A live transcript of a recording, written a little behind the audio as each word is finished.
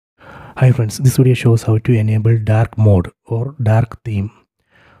Hi friends, this video shows how to enable dark mode or dark theme.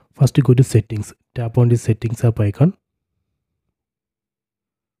 First go to settings, tap on the settings app icon,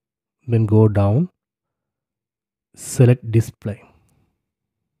 then go down, select display,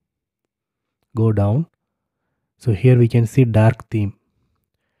 go down. So here we can see dark theme.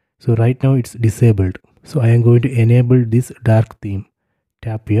 So right now it's disabled. So I am going to enable this dark theme.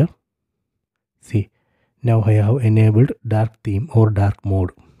 Tap here. See, now I have enabled dark theme or dark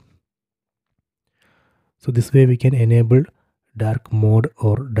mode. So this way we can enable dark mode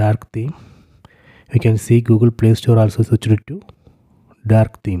or dark theme. You can see Google Play Store also switched to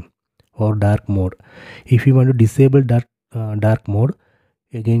dark theme or dark mode. If you want to disable dark mode,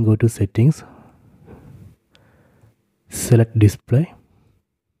 again go to settings, select display.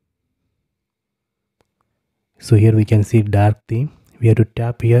 So here we can see dark theme. We have to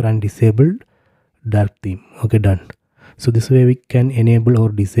tap here and disable dark theme. Okay, done. So this way we can enable or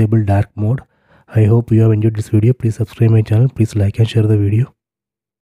disable dark mode. I hope you have enjoyed this video. Please subscribe my channel. Please like and share the video.